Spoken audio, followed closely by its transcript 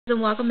And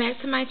welcome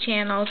back to my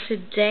channel.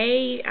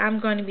 Today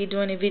I'm going to be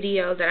doing a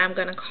video that I'm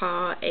going to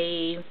call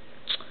a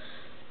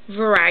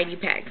variety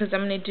pack because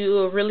I'm going to do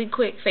a really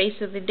quick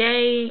face of the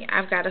day.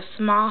 I've got a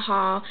small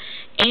haul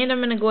and I'm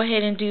going to go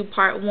ahead and do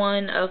part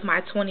 1 of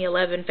my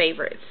 2011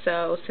 favorites.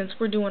 So since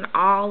we're doing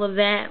all of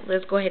that,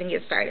 let's go ahead and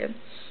get started.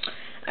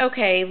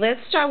 Okay,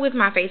 let's start with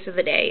my face of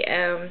the day.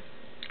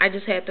 I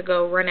just had to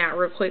go run out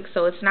real quick,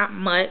 so it's not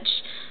much.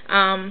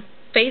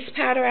 Face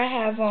powder I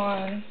have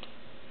on.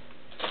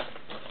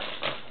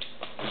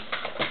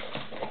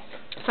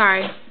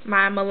 Sorry,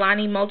 my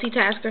Milani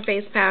Multitasker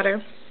face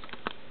powder.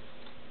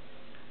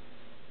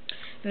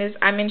 And this,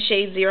 I'm in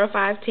shade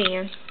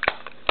 0510.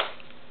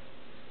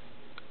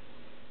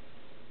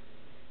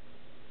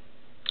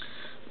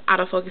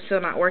 Autofocus still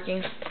not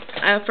working.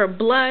 For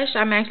blush,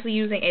 I'm actually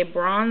using a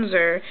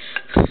bronzer.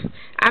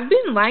 I've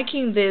been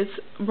liking this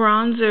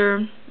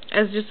bronzer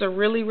as just a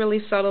really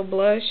subtle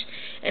blush,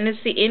 and it's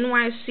the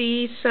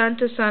NYC Sun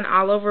to Sun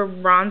All Over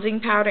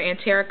Bronzing Powder in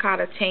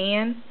Terracotta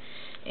Tan,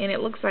 and it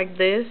looks like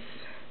this.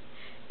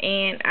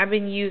 And I've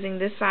been using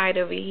this side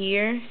over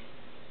here,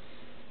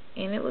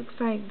 and it looks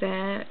like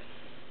that.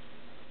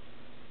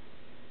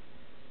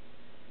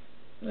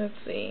 Let's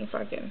see if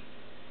I can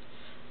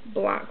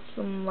block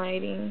some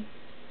lighting.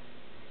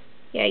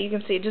 Yeah, you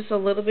can see just a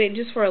little bit,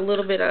 just for a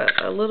little bit of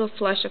a little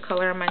flush of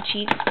color on my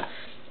cheeks.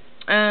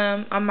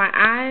 On my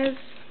eyes,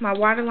 my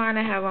waterline,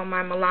 I have on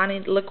my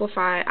Milani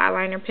Liquify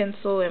Eyeliner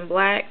Pencil in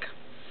black.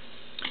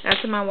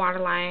 That's in my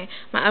waterline.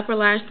 My upper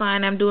lash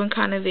line, I'm doing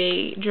kind of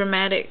a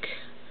dramatic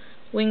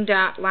wing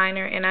dot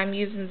liner, and I'm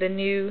using the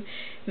new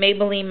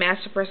Maybelline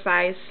Master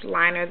Precise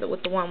liner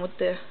with the one with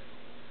the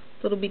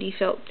little bitty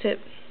felt tip.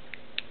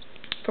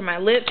 For my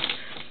lips,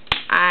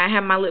 I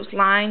have my lips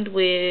lined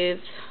with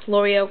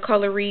L'Oreal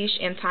Color Riche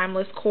and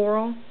Timeless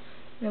Coral.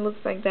 It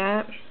looks like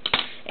that.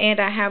 And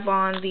I have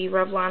on the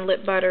Revlon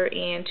Lip Butter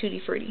and Tutti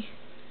Frutti.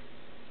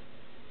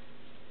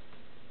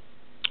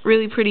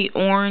 Really pretty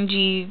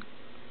orangey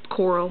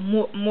coral,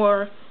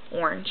 more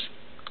orange.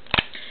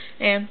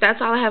 And that's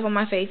all I have on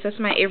my face. That's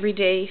my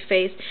everyday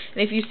face.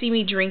 And if you see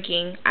me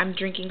drinking, I'm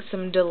drinking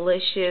some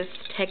delicious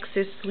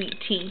Texas sweet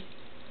tea.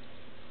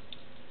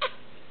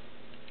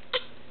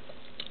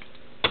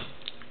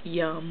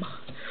 Yum.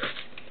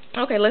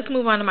 Okay, let's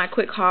move on to my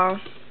quick haul.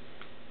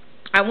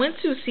 I went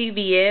to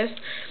CVS,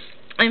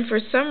 and for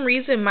some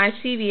reason my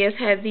CVS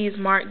had these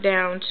marked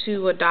down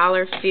to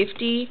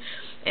 $1.50,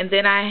 and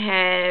then I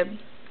had,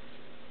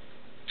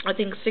 I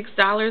think,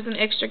 $6 in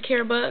extra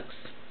care bucks.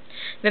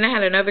 Then I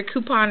had another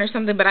coupon or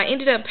something, but I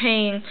ended up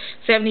paying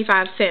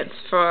 75 cents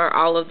for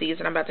all of these,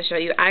 and I'm about to show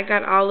you. I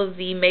got all of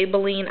the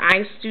Maybelline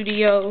Eye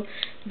Studio,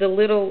 the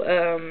little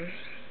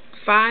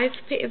 5,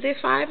 is there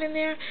 5 in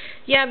there?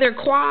 Yeah, they're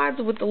quads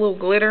with the little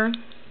glitter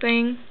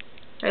thing.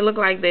 They look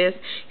like this.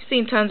 You've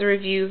seen tons of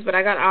reviews, but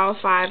I got all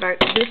 5.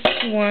 This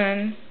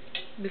one,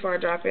 before I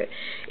drop it,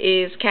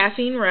 is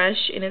Caffeine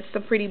Rush, and it's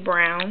the pretty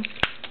brown.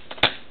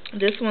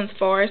 This one's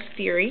Forest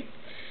Fury.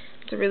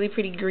 It's a really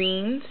pretty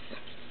greens.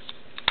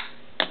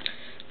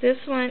 This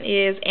one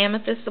is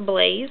Amethyst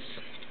Ablaze.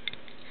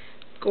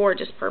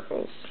 Gorgeous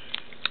purples.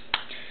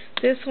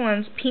 This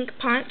one's Pink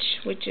Punch,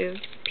 which is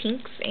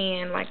pinks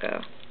and like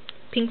a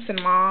pinks and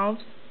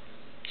mauves.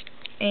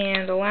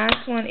 And the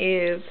last one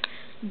is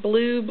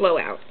Blue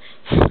Blowout.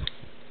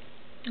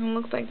 It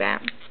looks like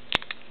that.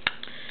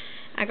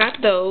 I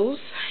got those,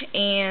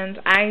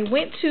 and I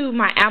went to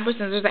my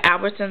Albertsons. There's an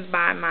Albertsons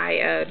by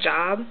my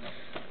job.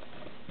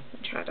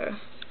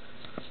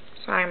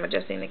 Sorry, I'm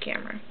adjusting the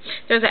camera.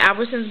 There's an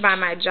Albertsons by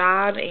my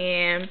job,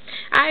 and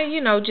I,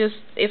 just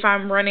if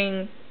I'm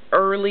running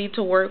early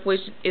to work,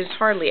 which is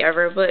hardly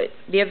ever, but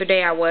the other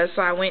day I was,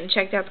 so I went and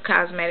checked out the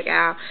cosmetic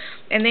aisle,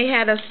 and they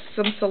had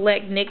some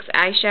select NYX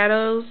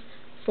eyeshadows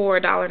for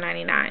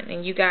 $1.99.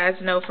 And you guys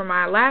know from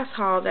my last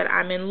haul that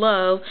I'm in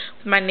love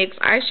with my NYX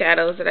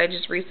eyeshadows that I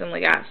just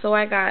recently got. So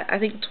I got, I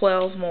think,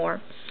 12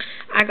 more.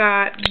 I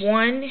got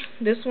one.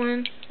 This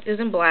one is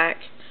in black.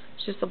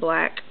 It's just a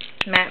black,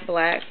 matte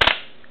black.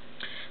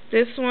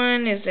 This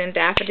one is in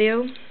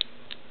Daffodil.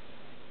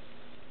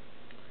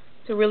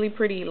 It's a really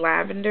pretty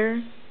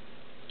lavender.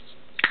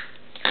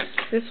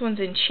 This one's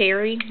in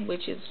Cherry,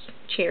 which is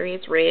cherry.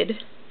 It's red.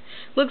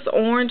 Looks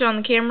orange on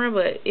the camera,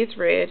 but it's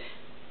red.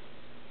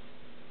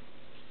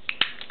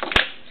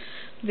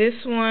 This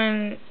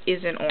one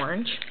is in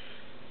orange.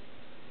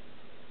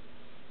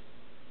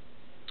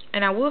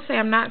 And I will say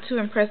I'm not too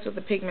impressed with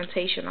the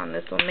pigmentation on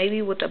this one.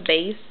 Maybe with the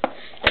base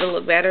it'll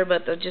look better,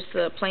 but just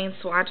the plain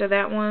swatch of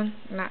that one,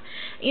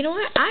 you know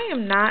what? I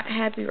am not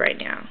happy right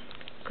now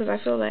because I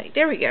feel like,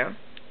 there we go.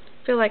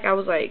 I feel like I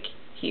was like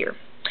here.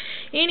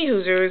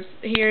 Anywho,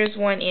 here's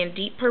one in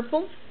Deep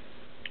Purple,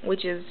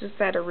 which is just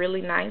at a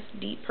really nice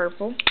deep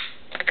purple.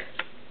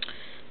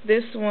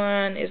 This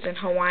one is in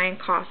Hawaiian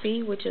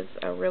Coffee, which is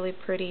a really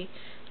pretty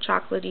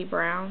chocolatey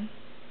brown.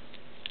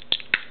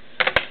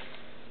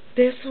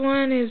 This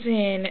one is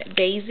in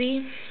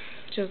Daisy,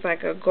 which is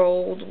like a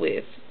gold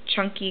with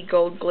chunky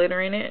gold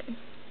glitter in it.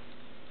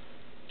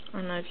 I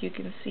don't know if you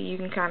can see, you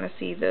can kind of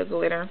see the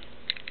glitter.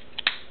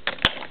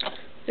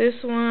 This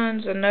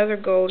one's another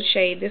gold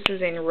shade. This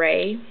is in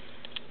Ray.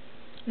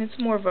 It's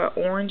more of an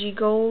orangey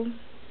gold.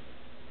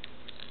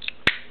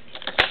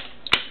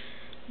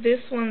 This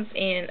one's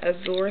in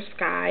Azure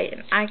Sky,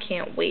 and I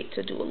can't wait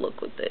to do a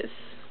look with this.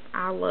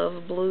 I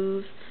love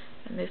blues,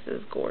 and this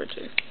is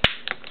gorgeous.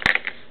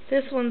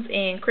 This one's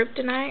in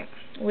Kryptonite,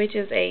 which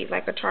is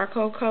like a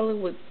charcoal color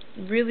with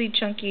really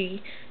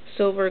chunky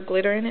silver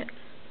glitter in it.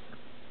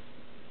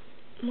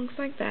 Looks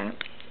like that.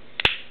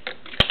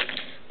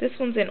 This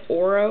one's in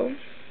Oro,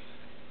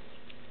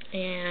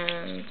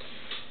 and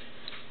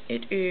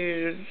it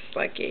is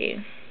like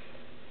a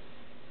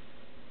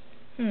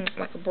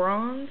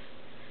bronze.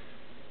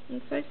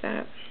 Looks like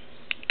that.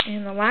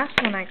 And the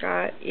last one I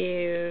got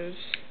is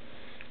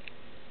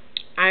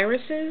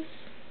Irises.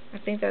 I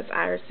think that's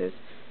Irises.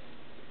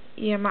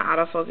 Yeah, my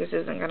autofocus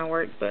isn't gonna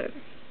work, but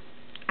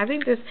I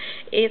think it's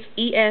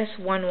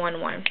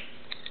ES111.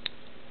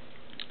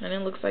 And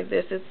it looks like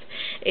this.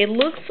 It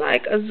looks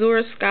like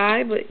Azure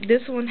Sky, but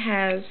this one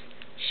has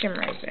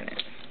shimmers in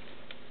it.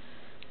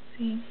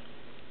 See?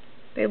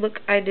 They look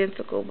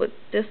identical, but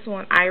this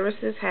one,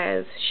 Irises,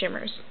 has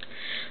shimmers.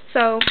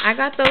 So I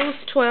got those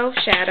 12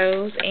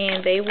 shadows,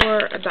 and they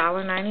were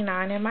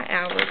 $1.99 in my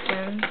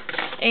Albertsons.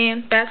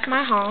 And that's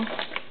my haul,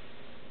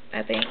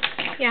 I think.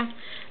 Yeah,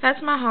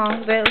 that's my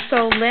haul.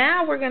 So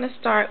now we're going to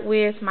start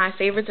with my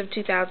favorites of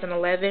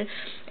 2011.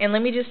 And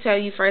let me just tell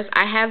you first,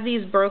 I have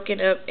these broken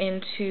up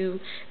into,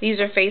 these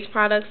are face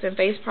products, and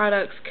face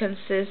products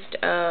consist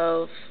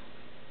of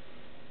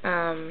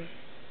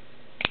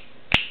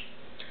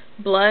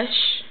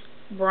blush,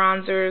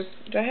 bronzers.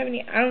 Do I have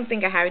any? I don't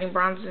think I have any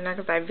bronzers in there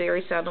because I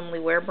very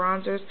seldomly wear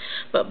bronzers.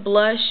 But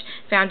blush,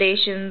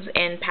 foundations,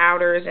 and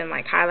powders, and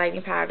like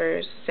highlighting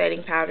powders,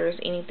 setting powders,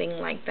 anything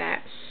like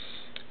that.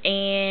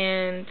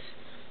 And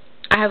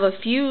I have a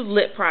few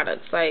lip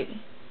products, like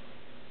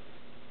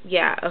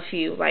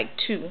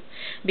two,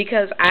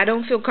 because I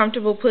don't feel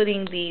comfortable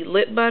putting the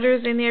lip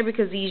butters in there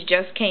because these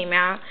just came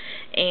out,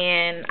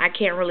 and I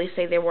can't really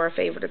say they were a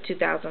favorite of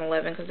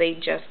 2011 because they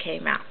just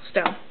came out.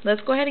 So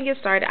let's go ahead and get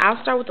started.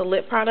 I'll start with the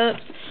lip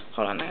products.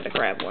 Hold on, I had to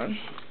grab one.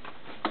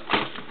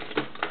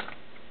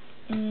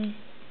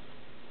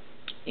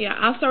 Yeah,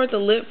 I'll start with the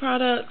lip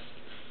products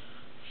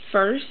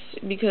first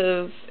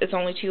because it's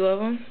only two of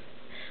them.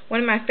 One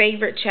of my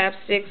favorite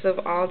chapsticks of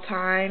all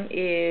time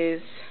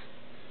is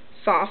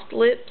Soft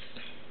Lips.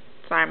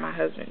 Sorry, my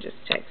husband just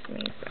texted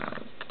me,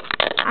 so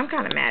I'm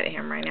kind of mad at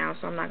him right now,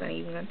 so I'm not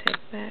even gonna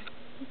text back.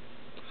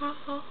 Ha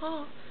ha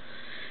ha.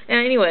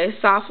 And anyway,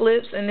 Soft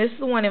Lips, and this is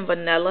the one in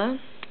vanilla.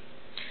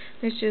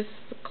 It's just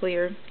a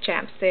clear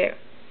chapstick.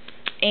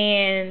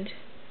 And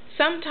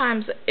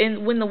sometimes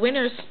when the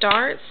winter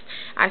starts,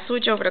 I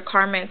switch over to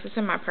Carmex. It's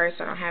in my purse,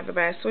 I don't have it,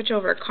 but I switch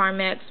over to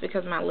Carmex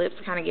because my lips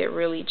kind of get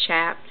really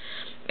chapped,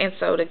 and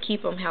so to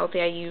keep them healthy,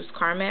 I use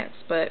Carmex.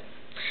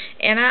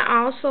 And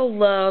I also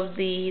love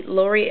the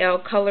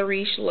L'Oreal Color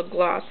Riche lip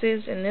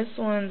glosses, and this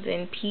one's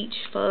in Peach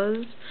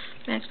Fuzz.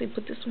 I'm actually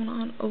put this one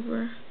on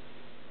over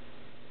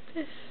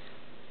this.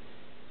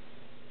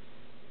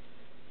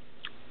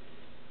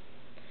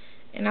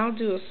 And I'll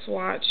do a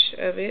swatch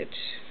of it.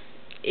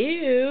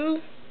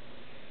 Ew.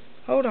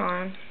 Hold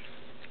on.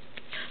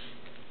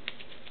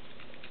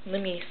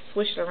 Let me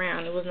swish it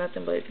around. It was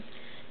nothing but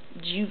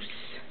juice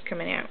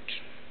coming out.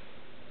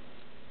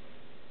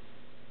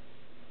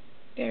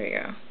 There we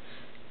go.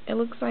 It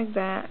looks like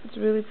that. It's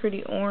really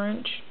pretty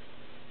orange.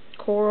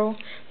 Coral.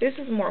 This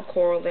is more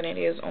coral than it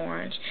is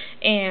orange.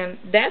 And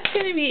that's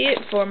going to be it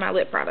for my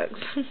lip products.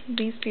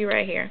 These two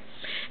right here.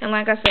 And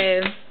like I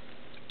said,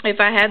 if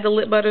I had the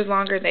lip butters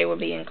longer, they would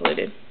be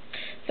included.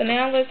 So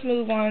now let's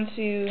move on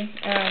to,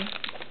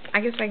 I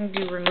guess I can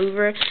do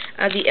remover.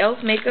 The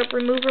e.l.f. makeup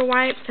remover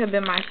wipes have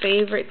been my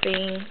favorite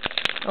thing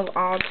of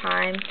all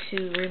time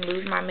to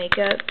remove my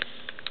makeup.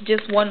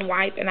 Just one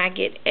wipe and I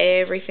get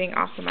everything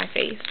off of my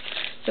face.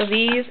 So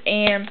these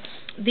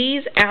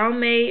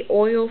Almay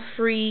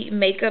oil-free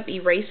makeup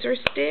eraser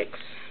sticks.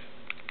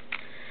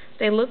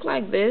 They look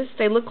like this.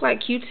 They look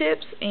like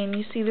Q-tips, and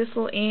you see this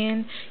little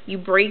end. You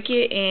break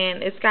it,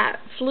 and it's got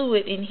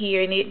fluid in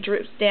here, and it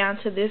drips down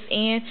to this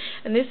end.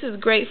 And this is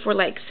great for,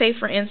 like, say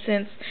for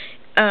instance,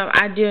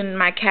 I do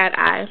my cat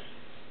eye,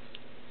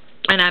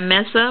 and I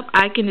mess up.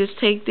 I can just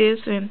take this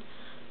and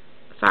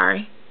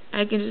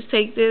I can just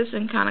take this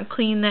and kind of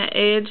clean that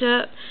edge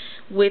up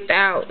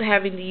without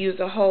having to use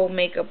a whole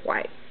makeup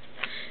wipe.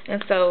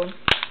 And so,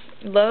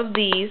 love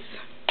these.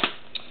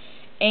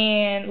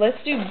 And let's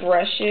do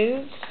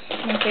brushes.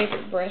 My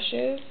favorite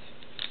brushes.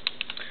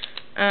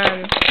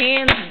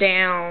 Hands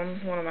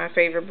down, one of my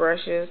favorite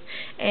brushes.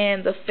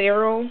 And the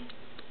ferrule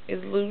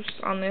is loose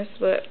on this,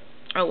 but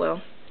oh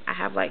well. I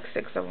have like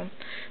 6 of them.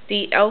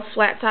 The e.l.f.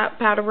 flat top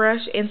powder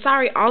brush. And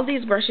sorry, all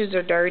these brushes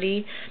are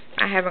dirty.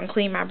 I haven't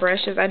cleaned my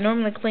brushes. I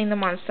normally clean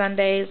them on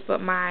Sundays,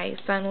 but my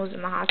son was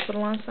in the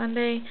hospital on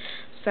Sunday,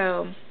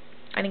 so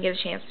I didn't get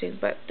a chance to.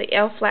 But the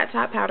e.l.f. flat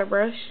top powder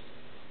brush.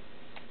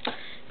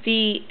 The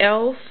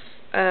e.l.f.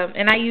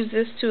 And I use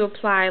this to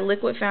apply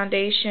liquid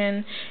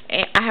foundation.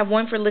 And I have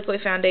one for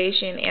liquid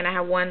foundation, and I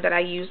have one that I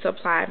use to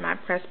apply my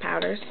pressed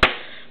powders.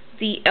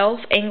 The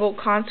e.l.f. angled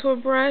contour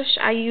brush,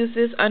 I use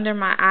this under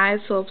my eyes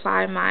to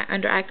apply my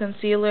under eye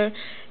concealer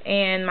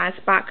and my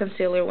spot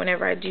concealer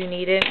whenever I do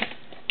need it.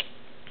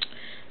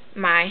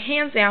 My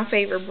hands down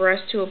favorite brush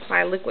to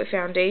apply liquid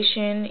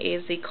foundation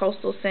is the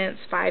Coastal Scents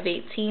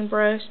 518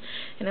 brush,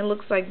 and it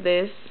looks like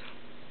this,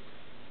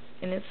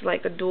 and it's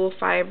like a dual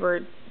fiber,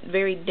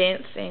 very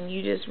dense, and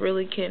you just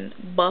really can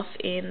buff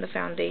in the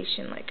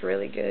foundation like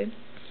really good.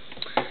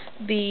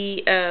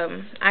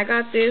 I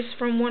got this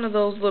from one of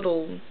those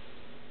little,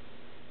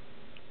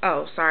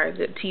 oh sorry,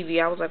 the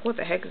TV, I was like, what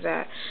the heck is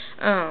that?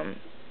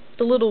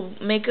 The little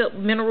makeup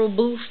mineral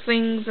booth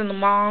things in the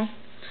mall.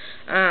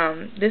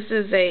 This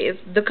is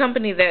the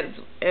company that's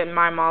in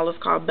my mall is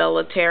called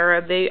Bella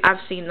Terra. I've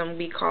seen them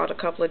be called a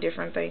couple of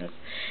different things,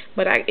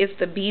 but it's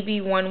the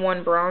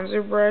BB11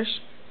 bronzer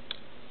brush.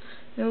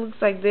 It looks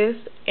like this,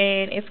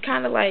 and it's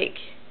kind of like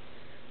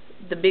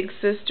the big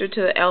sister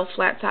to the e.l.f.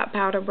 flat top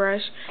powder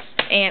brush.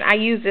 And I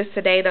use this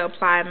today to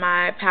apply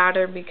my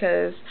powder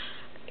because,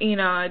 you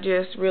know, it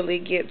just really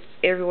gets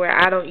everywhere.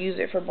 I don't use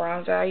it for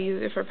bronzer, I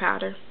use it for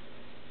powder.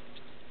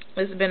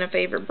 This has been a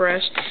favorite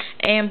brush.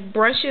 And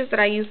brushes that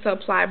I use to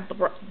apply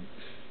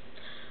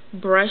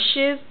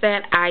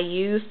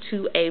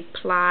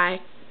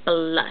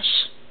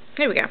blush.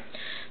 Here we go.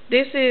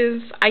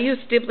 I use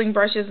stippling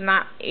brushes,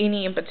 not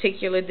any in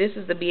particular. This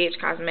is the BH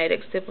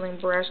Cosmetics stippling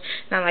brush,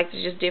 and I like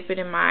to just dip it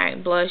in my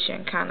blush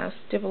and kind of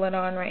stipple it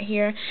on right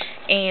here.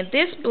 And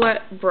this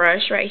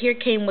brush right here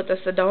came with the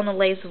Sedona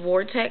Lace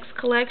Vortex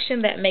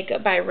collection that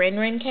Makeup by Ren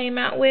Ren came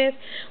out with,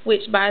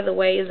 which, by the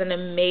way, is an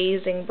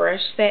amazing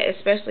brush set,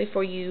 especially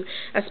for you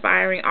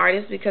aspiring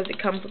artists, because it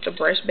comes with a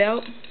brush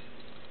belt.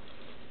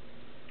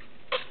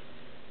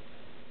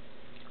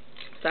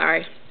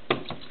 Sorry.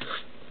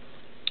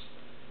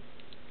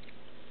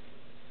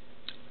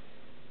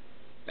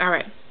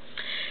 Alright,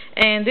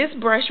 and this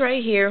brush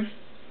right here,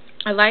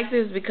 I like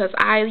this because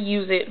I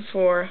use it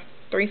for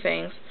three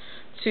things: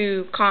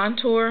 to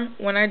contour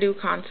when I do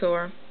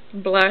contour,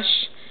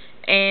 blush,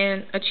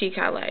 and a cheek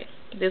highlight.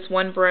 This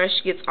one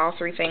brush gets all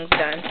three things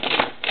done.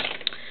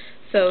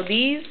 So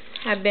these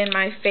have been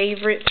my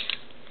favorite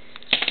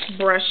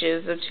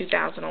brushes of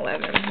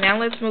 2011. Now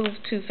let's move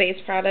to face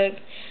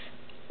product.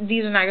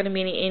 These are not going to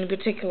be in any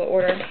particular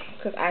order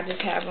because I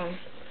just have them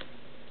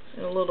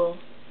in a little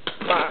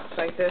box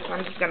like this.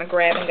 I'm just gonna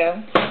grab and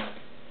go.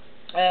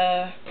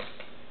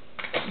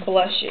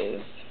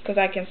 Blushes, because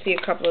I can see a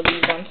couple of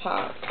these on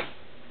top.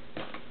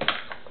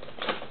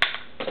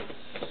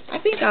 I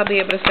think I'll be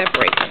able to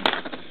separate them.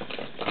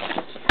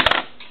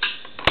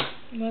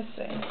 Let's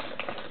see.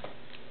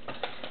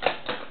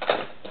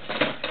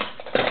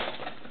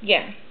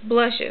 Yeah,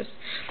 blushes.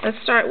 Let's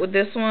start with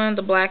this one,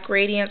 the Black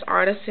Radiance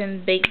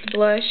Artisan Baked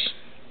Blush,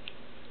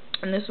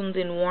 and this one's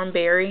in Warm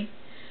Berry.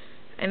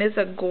 And it's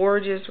a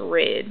gorgeous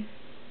red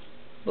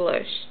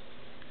blush.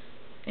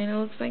 And it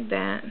looks like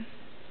that.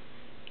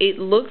 It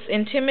looks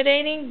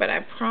intimidating, but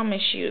I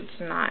promise you it's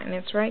not. And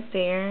it's right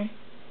there.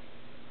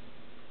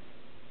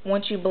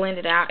 Once you blend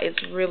it out,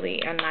 it's really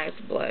a nice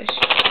blush.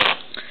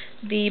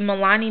 The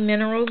Milani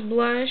Minerals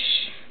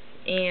blush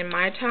in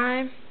My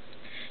Time.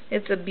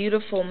 It's a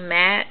beautiful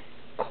matte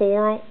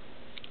coral.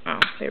 Oh,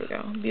 there we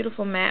go.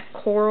 Beautiful matte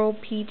coral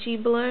peachy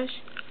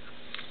blush.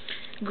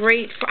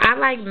 Great for, I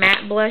like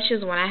matte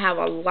blushes when I have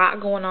a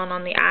lot going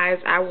on the eyes.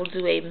 I will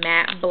do a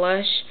matte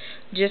blush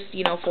just,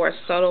 you know, for a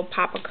subtle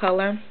pop of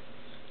color.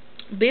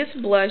 This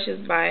blush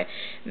is by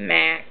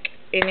MAC,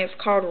 and it's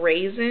called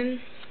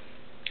Raisin,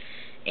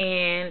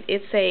 and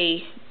it's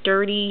a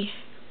dirty,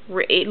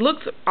 it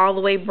looks all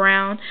the way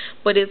brown,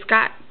 but it's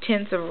got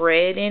tints of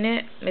red in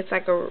it. It's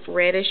like a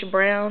reddish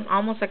brown,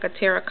 almost like a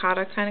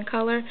terracotta kind of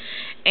color.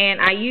 And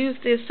I use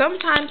this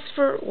sometimes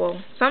for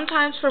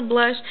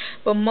blush,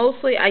 but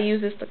mostly I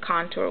use this to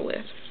contour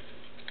with.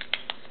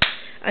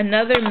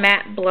 Another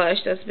matte blush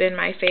that's been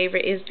my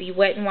favorite is the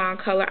Wet n Wild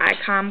Color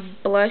Icon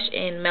blush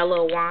in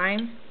Mellow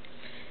Wine.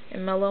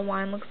 And Mellow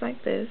Wine looks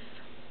like this.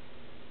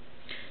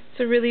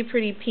 It's a really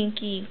pretty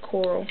pinky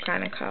coral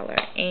kind of color.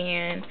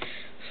 And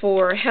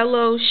for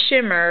Hello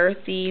Shimmer,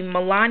 the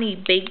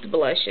Milani Baked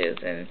Blushes,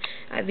 and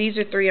these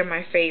are three of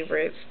my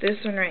favorites. This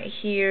one right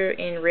here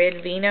in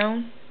Red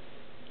Vino.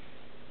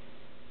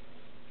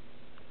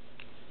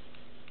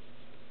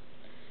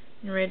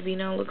 And Red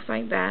Vino looks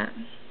like that.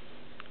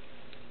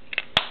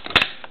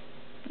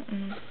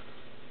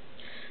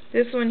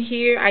 This one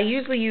here, I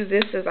usually use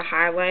this as a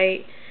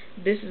highlight.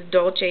 This is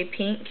Dolce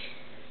Pink.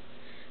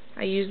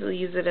 I usually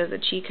use it as a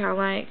cheek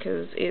highlight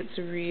because it's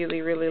really,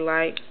 really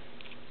light.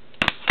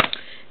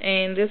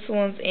 And this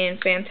one's in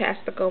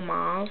Fantastico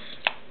Mauve.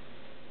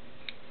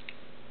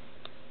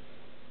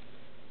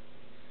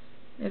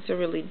 It's a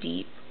really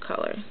deep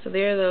color. So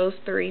there are those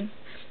three.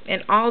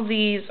 And all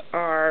these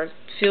are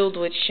filled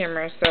with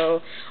shimmer.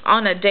 So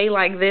on a day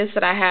like this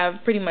that I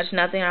have pretty much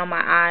nothing on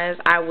my eyes,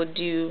 I would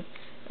do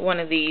one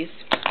of these.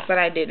 But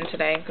I didn't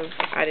today because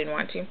I didn't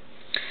want to.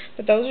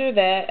 But those are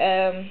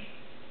that.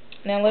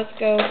 Now let's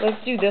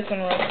do this one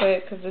real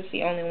quick because it's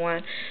the only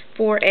one.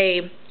 For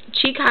a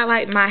cheek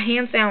highlight, my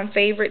hands down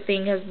favorite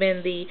thing has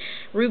been the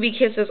Ruby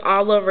Kisses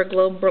All Over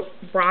Glow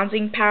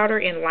Bronzing Powder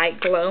in Light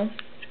Glow.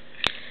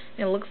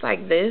 It looks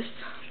like this.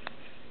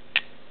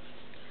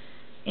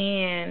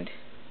 And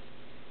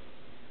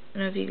I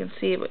don't know if you can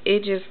see it, but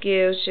it just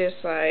gives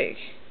just like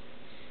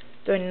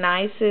the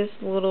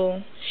nicest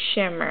little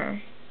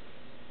shimmer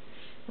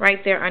right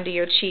there under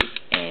your cheek,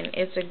 and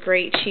it's a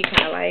great cheek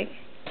highlight.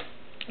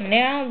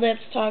 Now let's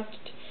talk.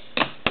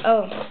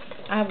 Oh,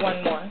 I have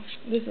one more.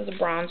 This is a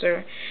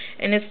bronzer,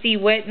 and it's the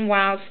Wet n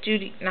Wild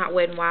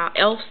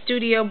Elf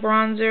Studio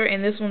bronzer,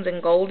 and this one's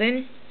in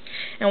golden.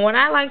 And what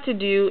I like to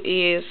do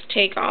is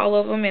take all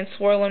of them and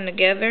swirl them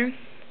together,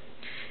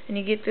 and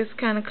you get this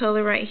kind of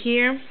color right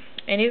here,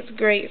 and it's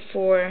great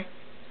for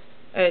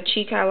a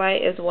cheek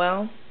highlight as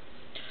well.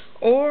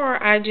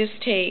 Or I just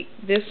take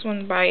this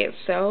one by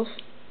itself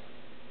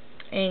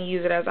and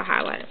use it as a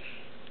highlight.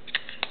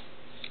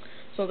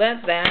 So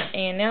that's that.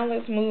 And now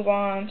let's move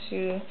on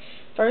to,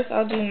 first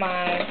I'll do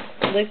my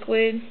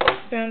liquid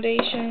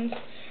foundations.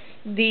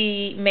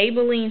 The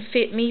Maybelline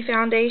Fit Me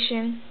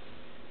foundation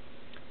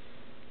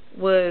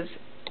was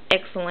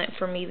excellent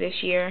for me this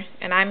year,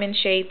 and I'm in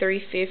shade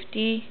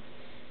 350.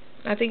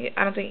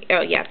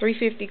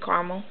 350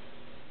 Caramel.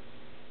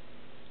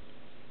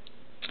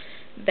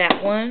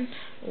 That one.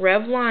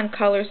 Revlon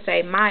Color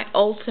Stay, my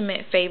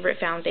ultimate favorite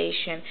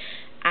foundation.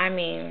 I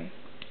mean,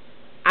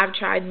 I've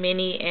tried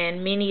many,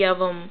 and many of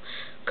them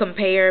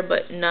compare,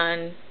 but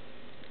none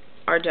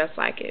are just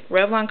like it.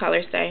 Revlon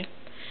Color Stay,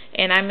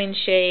 and I'm in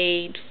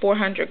shade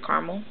 400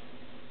 Caramel.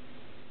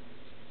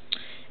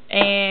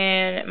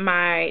 And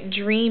my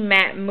Dream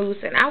Matte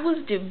Mousse, and I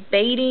was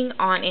debating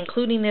on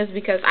including this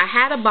because I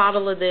had a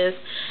bottle of this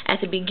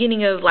at the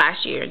beginning of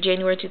last year,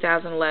 January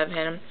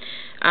 2011.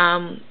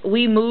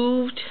 We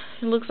moved,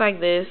 it looks like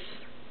this,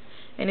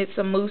 and it's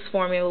a mousse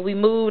formula. We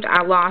moved,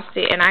 I lost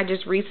it, and I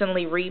just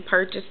recently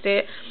repurchased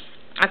it,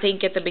 I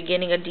think at the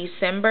beginning of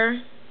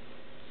December.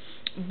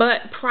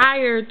 But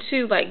prior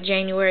to like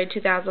January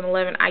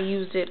 2011, I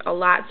used it a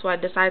lot, so I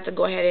decided to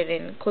go ahead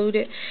and include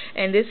it.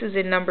 And this is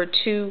in number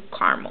 2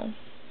 Caramel,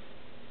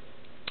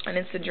 and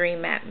it's the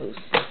Dream Matte Mousse.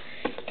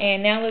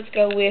 And now let's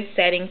go with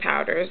setting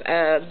powders.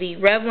 The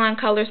Revlon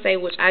Color Stay,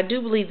 which I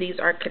do believe these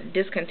are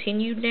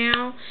discontinued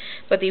now,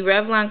 but the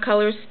Revlon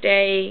Color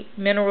Stay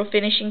Mineral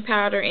Finishing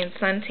Powder in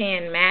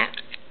Suntan Matte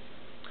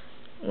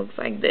looks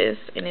like this,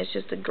 and it's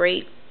just a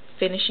great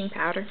finishing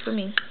powder for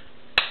me.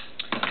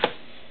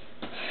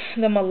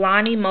 The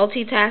Milani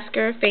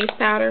Multitasker Face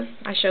Powder.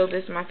 I showed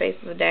this in my face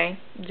of the day.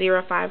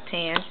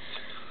 0510.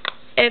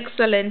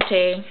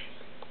 Excelente.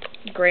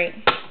 Great.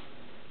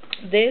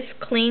 This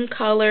Clean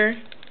Color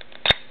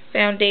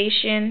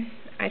foundation,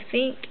 I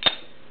think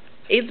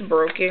it's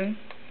broken.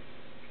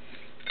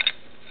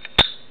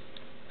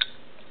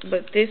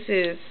 But this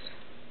is...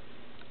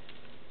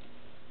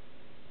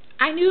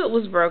 I knew it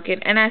was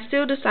broken, and I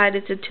still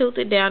decided to tilt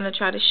it down to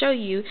try to show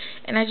you,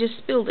 and I just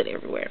spilled it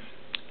everywhere.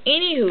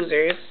 Any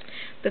hoosers,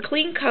 the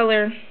Clean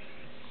Color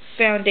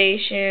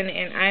foundation,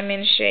 and I'm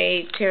in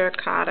shade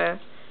Terracotta.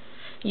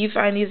 You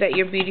find these at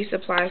your beauty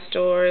supply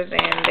stores,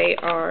 and they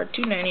are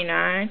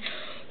 $2.99.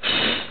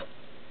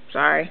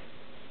 Sorry.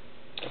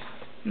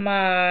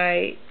 My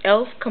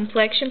e.l.f.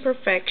 Complexion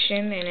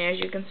Perfection, and as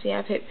you can see,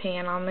 I've hit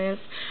pan on this.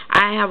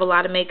 I have a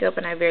lot of makeup,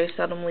 and I very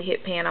seldomly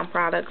hit pan on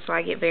products, so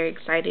I get very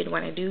excited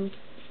when I do.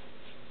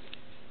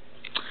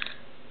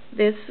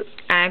 This,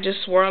 I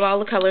just swirl all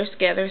the colors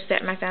together,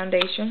 set my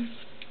foundation.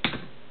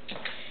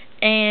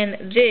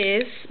 And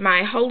this,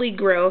 my Holy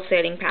Grail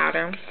setting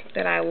powder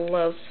that I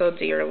love so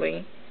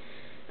dearly.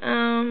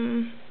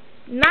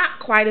 Not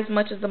quite as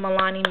much as the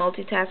Milani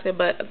Multitasker,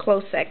 but a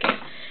close second.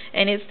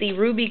 And it's the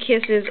Ruby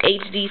Kisses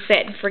HD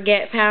Set and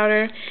Forget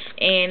powder,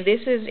 and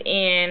this is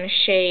in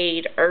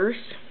shade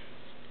Earth.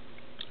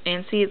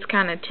 And see, it's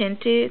kind of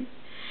tinted,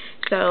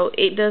 so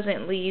it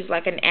doesn't leave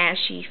like an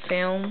ashy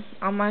film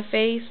on my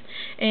face.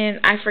 And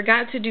I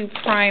forgot to do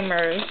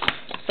primers,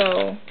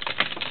 so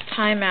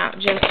time out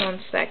just 1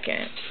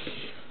 second.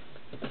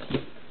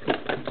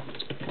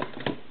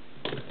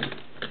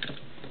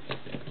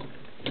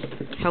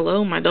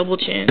 Hello, my double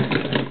chin.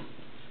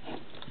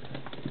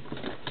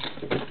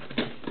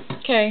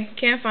 Okay,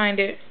 can't find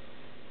it,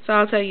 so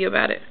I'll tell you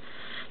about it.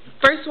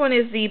 First one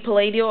is the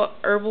Palladial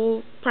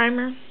Herbal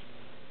Primer.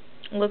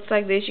 Looks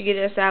like this. You get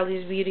it at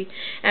Sally's Beauty.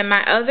 And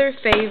my other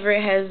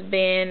favorite has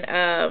been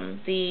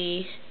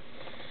the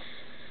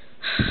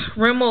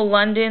Rimmel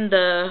London,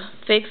 the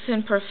Fix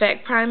and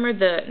Perfect Primer.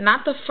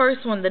 Not the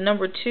first one, the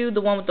number 2,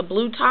 the one with the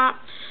blue top,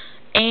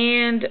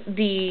 and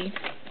the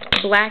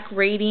Black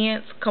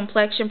Radiance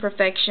Complexion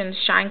Perfection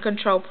Shine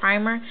Control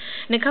Primer.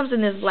 And it comes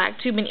in this black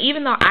tube. And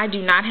even though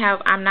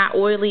I'm not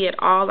oily at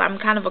all, I'm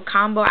kind of a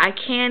combo. I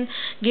can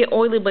get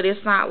oily, but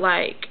it's not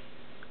like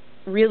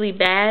really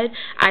bad.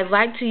 I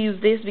like to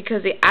use this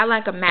because I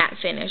like a matte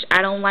finish.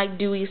 I don't like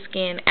dewy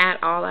skin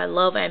at all. I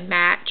love a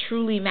matte,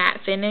 truly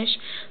matte finish.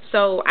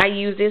 So I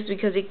use this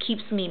because it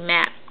keeps me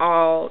matte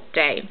all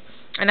day.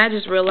 And I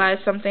just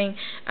realized something.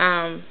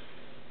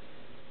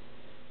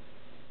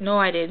 No,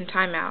 I didn't.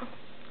 Time out.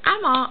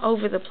 I'm all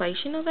over the place.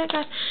 You know that,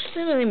 guys?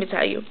 Let me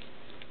tell you.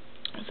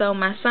 So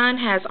my son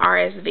has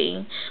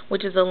RSV,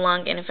 which is a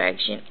lung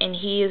infection, and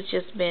he has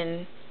just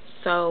been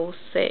so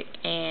sick,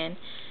 and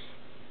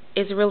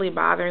it's really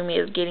bothering me.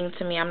 It's getting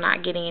to me. I'm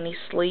not getting any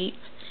sleep.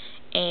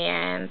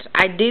 And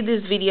I did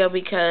this video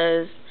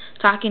because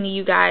talking to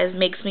you guys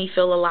makes me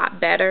feel a lot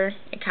better.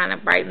 It kind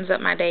of brightens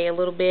up my day a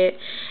little bit.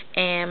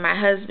 And my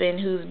husband,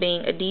 who's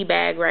being a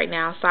D-bag right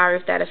now, sorry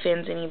if that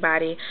offends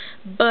anybody,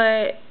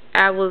 but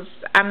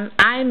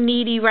I'm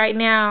needy right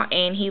now,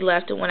 and he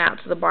left and went out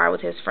to the bar with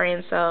his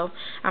friends, so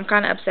I'm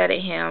kind of upset at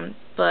him.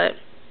 But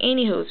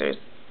anywhoosers,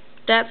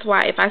 that's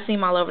why if I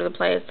seem all over the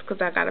place, because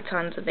I got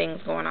tons of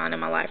things going on in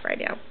my life right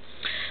now.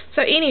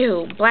 So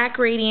anywho, Black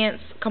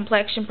Radiance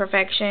Complexion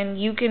Perfection.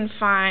 You can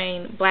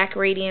find Black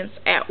Radiance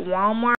at Walmart.